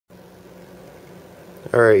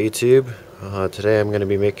Alright YouTube, today I'm going to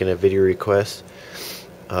be making a video request.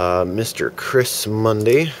 Mr. Chris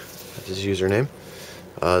Monday, that's his username,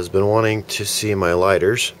 has been wanting to see my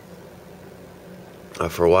lighters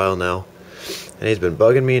for a while now. And he's been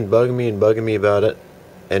bugging me and bugging me and bugging me about it.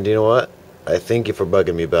 And you know what? I thank you for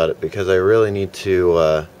bugging me about it, because I really need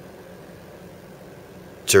to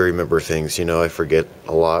remember things. You know, I forget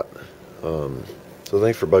a lot. So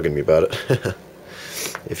thanks for bugging me about it.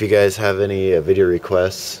 If you guys have any video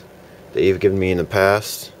requests that you've given me in the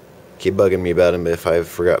past, keep bugging me about them if I've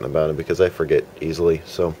forgotten about them, because I forget easily.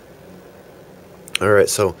 So, alright,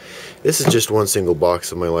 so this is just one single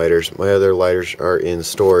box of my lighters. My other lighters are in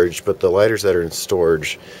storage, but the lighters that are in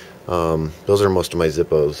storage, those are most of my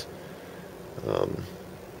Zippos. And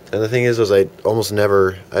the thing is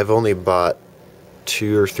I've only bought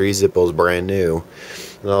 2 or 3 Zippos brand new,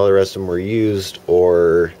 and all the rest of them were used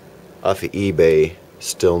or off of eBay,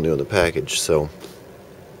 still new in the package. So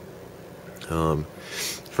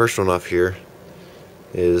first one off here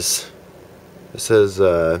is, it says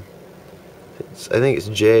I think it's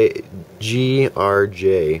GRJ.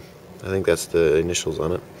 I think that's the initials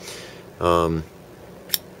on it.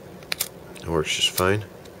 It works just fine.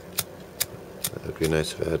 That would be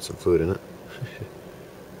nice if it had some fluid in it.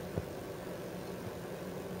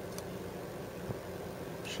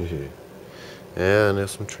 Yeah, I know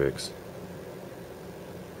some tricks.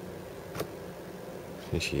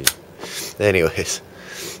 Anyways,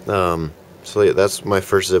 so yeah, that's my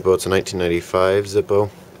first Zippo. It's a 1995 Zippo.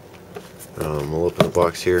 We'll open the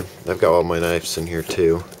box here. I've got all my knives in here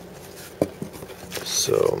too,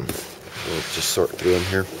 so we'll just sort through them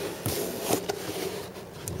here.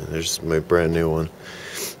 And there's my brand new one.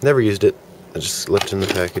 Never used it. I just left it in the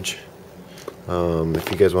package.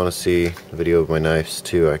 If you guys want to see a video of my knives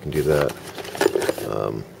too, I can do that.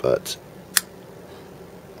 But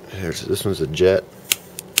this one's a Jet.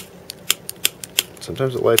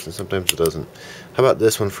 Sometimes it lights and sometimes it doesn't. How about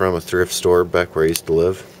this one from a thrift store back where I used to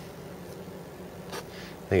live?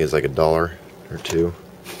 I think it's like $1 or $2.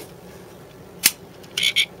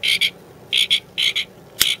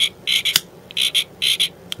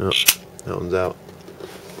 Oh, that one's out.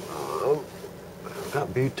 I've got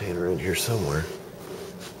butane around here somewhere.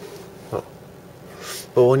 Oh.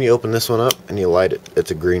 But when you open this one up and you light it,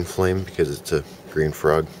 it's a green flame because it's a green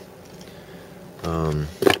frog.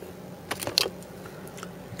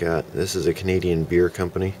 This is a Canadian beer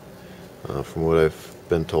company, from what I've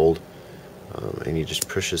been told, and you just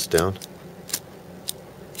push this down,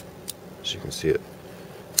 as you can see it.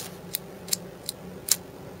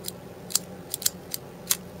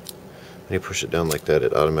 When you push it down like that,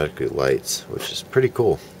 it automatically lights, which is pretty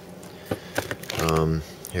cool.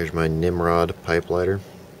 Here's my Nimrod pipe lighter.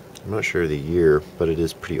 I'm not sure of the year, but it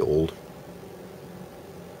is pretty old.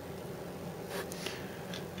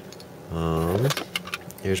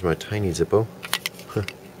 Here's my tiny Zippo.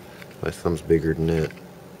 My thumb's bigger than it.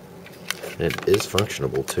 And it is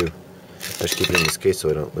functionable too. I just keep it in this case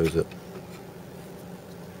so I don't lose it.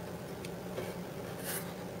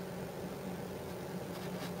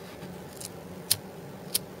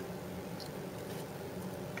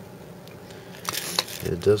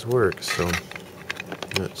 It does work, so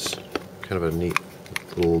that's kind of a neat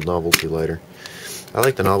little novelty lighter. I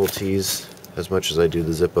like the novelties as much as I do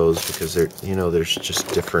the Zippos, because they're, you know, there's just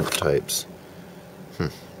different types.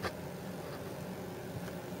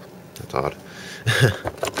 That's odd.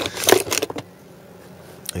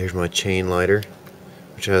 Here's my chain lighter,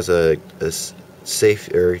 which has a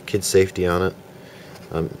safe or kid safety on it.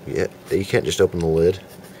 Yeah, you can't just open the lid.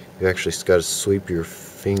 You actually got to sweep your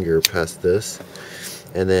finger past this,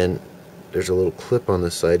 and then there's a little clip on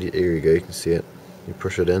this side. Here you go, you can see it. You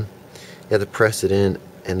push it in. You have to press it in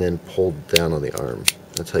and then pull down on the arm.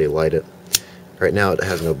 That's how you light it. Right now it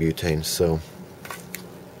has no butane, so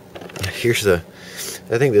here's I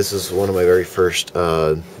think this is one of my very first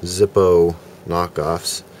Zippo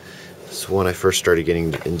knockoffs. This is when I first started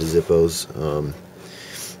getting into Zippos,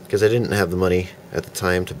 because I didn't have the money at the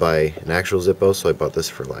time to buy an actual Zippo, so I bought this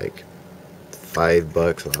for like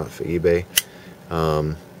 $5 off of eBay,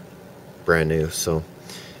 brand new. So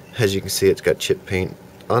as you can see, it's got chip paint.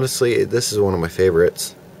 Honestly, this is one of my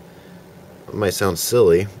favorites. It might sound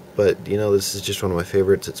silly, but you know, this is just one of my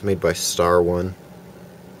favorites. It's made by Star One,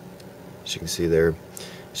 as you can see there.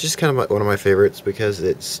 It's just kind of one of my favorites because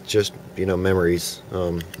it's just, you know, memories.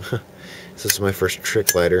 This is my first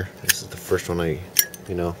trick lighter. This is the first one I,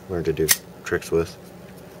 you know, learned to do tricks with.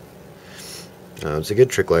 It's a good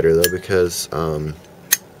trick lighter though, because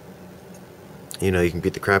you know, you can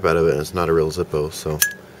beat the crap out of it and it's not a real Zippo. So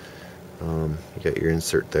you got your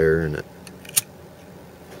insert there, and it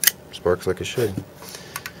sparks like it should.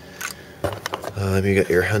 You got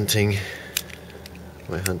your hunting,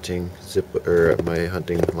 my hunting my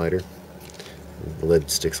hunting lighter. The lid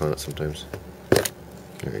sticks on it sometimes.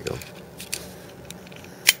 There you go.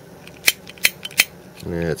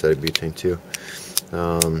 Yeah, it's out of butane too.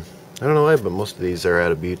 I don't know why, but most of these are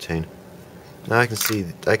out of butane. Now I can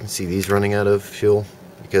see these running out of fuel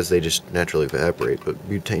because they just naturally evaporate, but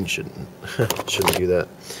butane shouldn't do that.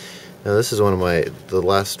 Now this is one of the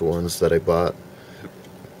last ones that I bought.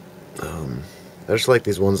 I just like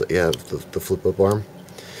these ones that you have the flip up arm.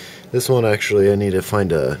 This one actually I need to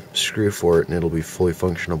find a screw for it and it'll be fully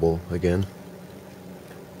functionable again.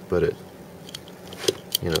 But it,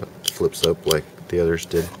 you know, flips up like the others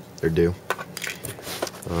did or do.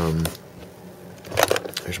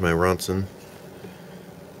 There's my Ronson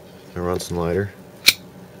lighter,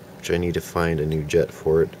 which I need to find a new jet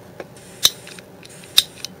for it.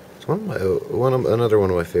 It's another one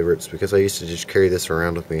of my favorites because I used to just carry this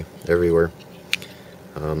around with me everywhere.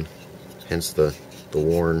 Hence the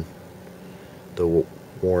worn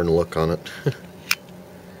look on it.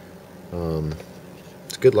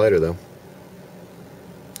 It's a good lighter though.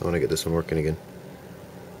 I want to get this one working again.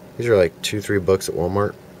 These are like $2-3 at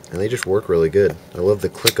Walmart, and they just work really good. I love the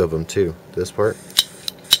click of them too. This part,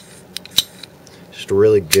 just a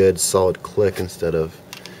really good solid click instead of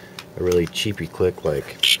a really cheapy click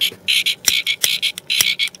like,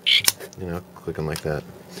 you know, clicking like that.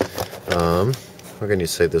 We're going to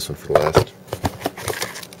save this one for last.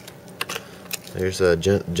 There's a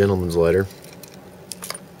gentleman's lighter.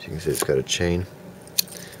 As you can see, it's got a chain.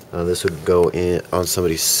 This would go in on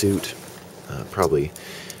somebody's suit, probably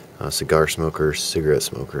a cigar smoker, cigarette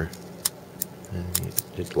smoker. And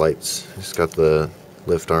it lights. It's got the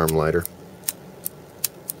lift arm lighter.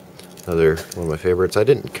 Another one of my favorites. I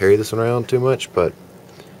didn't carry this one around too much, but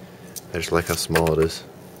I just like how small it is.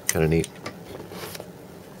 Kind of neat.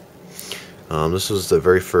 This was the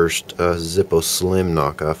very first Zippo Slim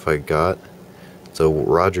knockoff I got. It's a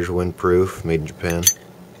Rogers windproof, made in Japan.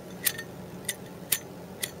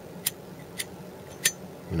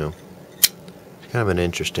 You know, it's kind of an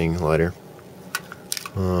interesting lighter.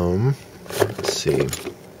 Let's see.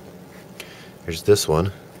 There's this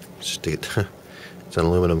one. It's an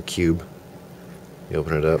aluminum cube. You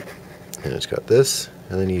open it up, and it's got this,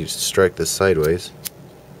 and then you strike this sideways.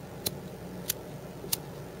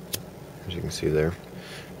 As you can see there,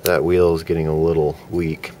 that wheel is getting a little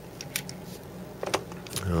weak.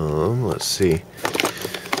 Let's see.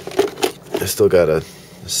 I still got a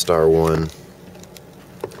Star One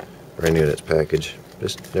brand new in its package.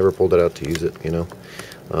 Just never pulled it out to use it, you know.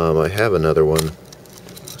 I have another one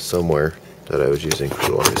somewhere that I was using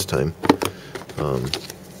for the longest time.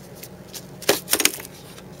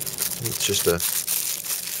 It's just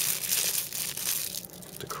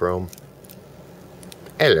the chrome.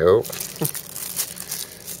 Hello.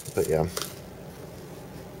 But yeah.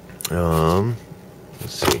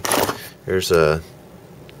 Let's see. There's a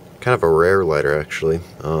kind of a rare lighter actually.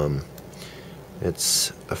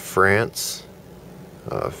 It's a France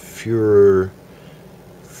Fudor.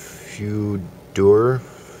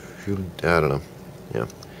 I don't know. Yeah,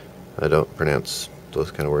 I don't pronounce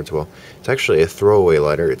those kind of words well. It's actually a throwaway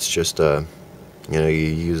lighter. It's just you know, you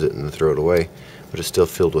use it and throw it away, but it's still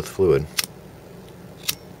filled with fluid,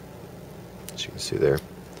 as you can see there.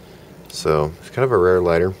 So it's kind of a rare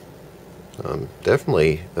lighter.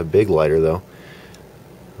 Definitely a big lighter though.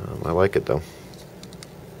 I like it though.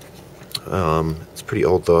 It's pretty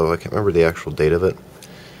old though. I can't remember the actual date of it,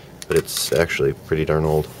 but it's actually pretty darn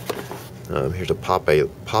old. Here's a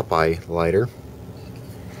Popeye lighter.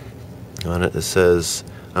 On it says,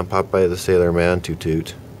 "I'm Popeye the Sailor Man, toot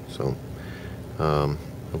toot." So,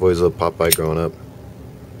 I've always loved Popeye growing up.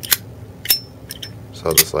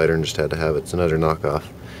 Saw this lighter and just had to have it. It's another knockoff.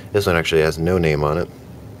 This one actually has no name on it,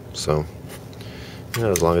 so you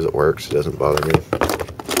know, as long as it works, it doesn't bother me.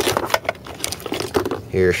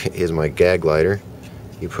 Here is my gag lighter.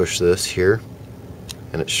 You push this here,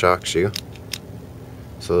 and it shocks you.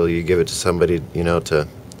 So you give it to somebody, you know, to,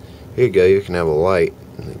 here you go, you can have a light.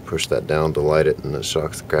 And you push that down to light it, and it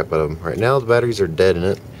shocks the crap out of them. Right now, the batteries are dead in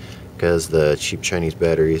it because the cheap Chinese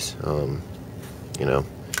batteries, you know,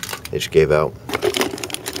 they just gave out.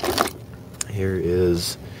 Here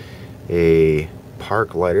is a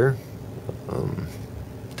Park lighter,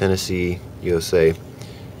 Tennessee, USA.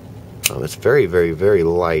 It's very, very, very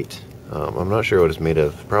light. I'm not sure what it's made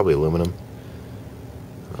of. Probably aluminum.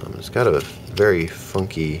 It's got a very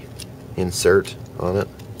funky insert on it.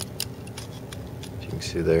 As you can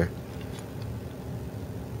see there.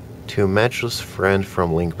 To a matchless friend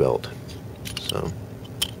from Link Belt. So,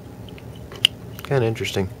 kind of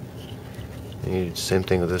interesting. And same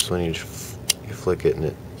thing with this one. You flick it and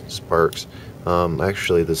it sparks.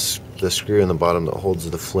 Actually, the screw in the bottom that holds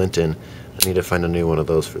the flint in, I need to find a new one of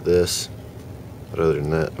those for this. But other than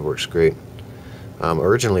that, it works great.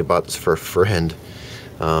 Originally bought this for a friend,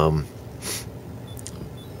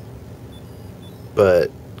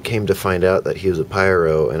 but came to find out that he was a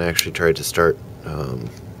pyro and actually tried to start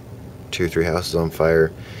 2 or 3 houses on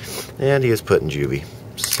fire, and he was put in juvie.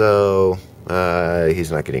 So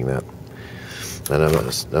he's not getting that, and I'm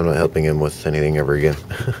not helping him with anything ever again.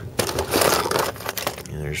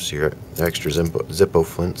 And there's your extra Zippo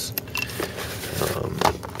flints.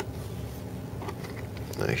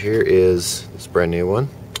 Now here is this brand new one.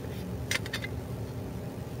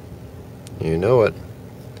 You know it.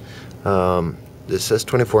 This says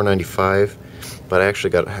 $24.95, but I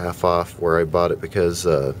actually got it half off where I bought it because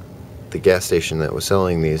the gas station that was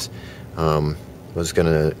selling these was going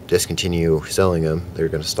to discontinue selling them. They're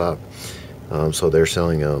going to stop. So they're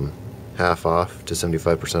selling them half off to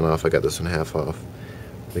 75% off. I got this one half off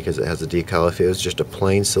because it has a decal. If it was just a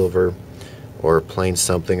plain silver or plain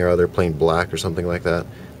something or other, plain black or something like that,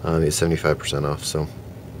 it's 75% off. So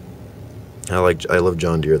I love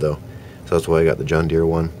John Deere though, so that's why I got the John Deere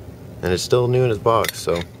one, and it's still new in its box.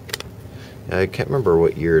 So I can't remember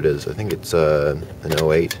what year it is. I think it's an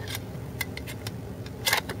 08.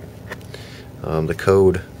 The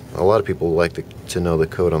code, a lot of people like to know the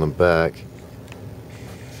code on the back.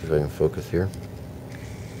 See if I can focus here.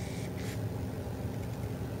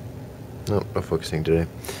 Nope, no focusing today.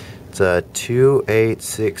 It's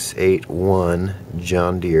 28681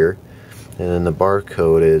 John Deere, and then the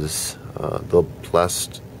barcode is the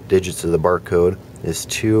last digits of the barcode is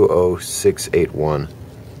 20681,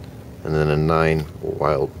 and then a 9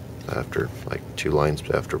 wild after, like 2 lines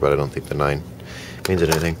after, but I don't think the 9 means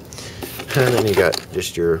anything. And then you got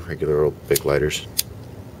just your regular old big lighters,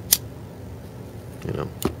 you know.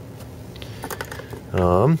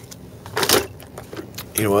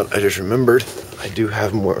 You know what? I just remembered. I do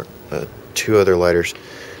have more, 2 other lighters.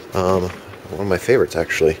 One of my favorites,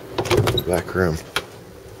 actually, in the back room.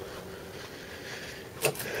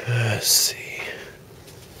 Let's see.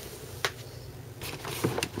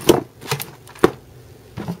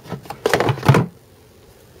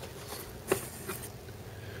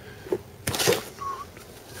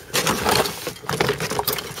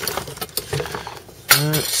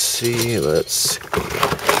 Let's see.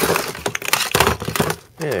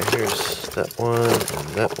 Yeah, here's that one and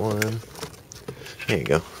that one. There you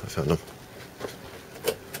go. I found them.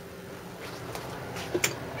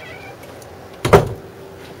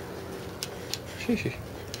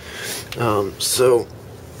 So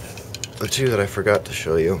the 2 that I forgot to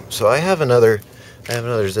show you. So I have another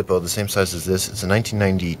Zippo the same size as this. It's a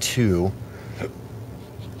 1992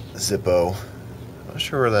 Zippo. I'm not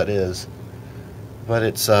sure where that is, but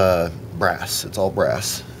it's brass. It's all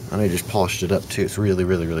brass, and I just polished it up too. It's really,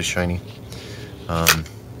 really, really shiny. I've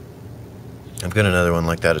got another one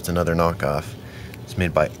like that. It's another knockoff. It's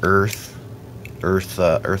made by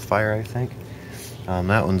Earthfire, I think.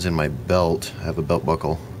 That one's in my belt. I have a belt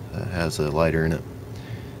buckle that has a lighter in it.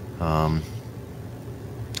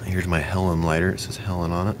 Here's my Helen lighter. It says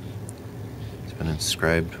Helen on it. It's been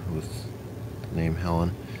inscribed with the name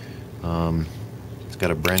Helen. It's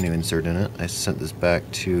got a brand new insert in it. I sent this back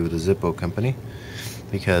to the Zippo company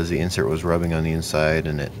because the insert was rubbing on the inside,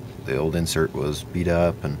 and the old insert was beat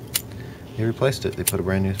up, and they replaced it. They put a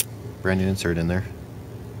brand new insert in there.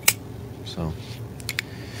 So,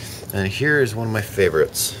 and here is one of my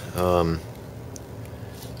favorites.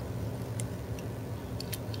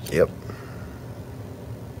 Yep.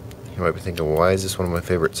 You might be thinking, well, why is this one of my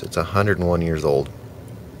favorites? It's 101 years old.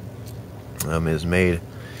 It was made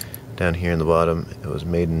down here in the bottom. It was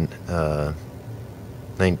made in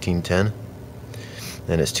 1910,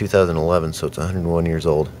 and it's 2011, so it's 101 years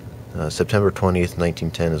old. September 20th,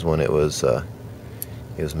 1910 is when it was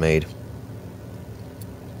made.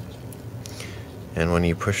 And when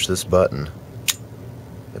you push this button,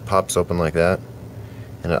 it pops open like that,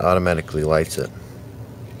 and it automatically lights it.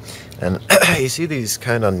 And you see these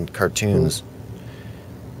kind on cartoons.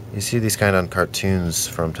 You see these kind on cartoons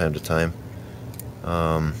from time to time.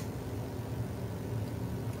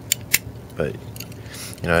 But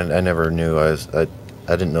you know, I never knew. I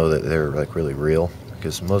didn't know that they were like really real,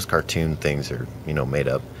 because most cartoon things are, you know, made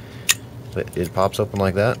up. But it pops open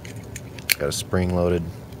like that. It's got a spring-loaded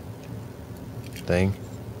thing,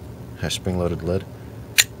 a spring-loaded lid.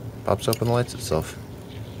 Pops open and lights itself.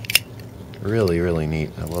 Really, really neat.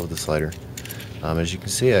 I love the slider. As you can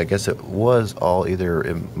see, I guess it was all either,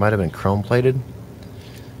 it might have been chrome plated,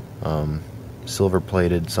 silver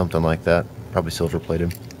plated, something like that. Probably silver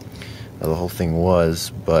plated. the whole thing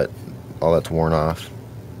was, but all that's worn off,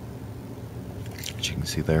 as you can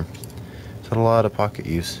see there. It's had a lot of pocket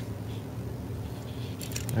use.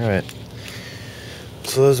 Alright,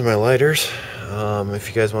 so those are my lighters. If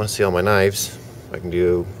you guys want to see all my knives, I can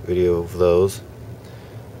do a video of those.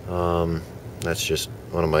 That's just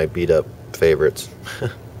one of my beat up favorites.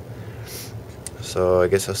 So I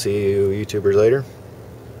guess I'll see you YouTubers later.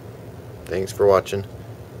 Thanks for watching.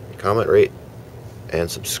 Comment, rate, and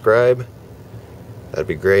subscribe. That'd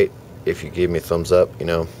be great if you gave me a thumbs up,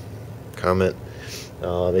 comment.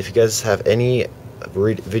 If you guys have any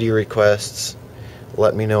video requests,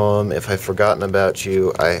 let me know them. If I've forgotten about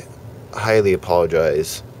you, I highly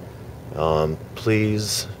apologize.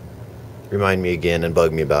 Please remind me again and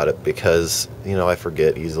bug me about it, because I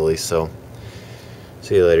forget easily. So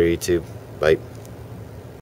see you later, YouTube. Bye.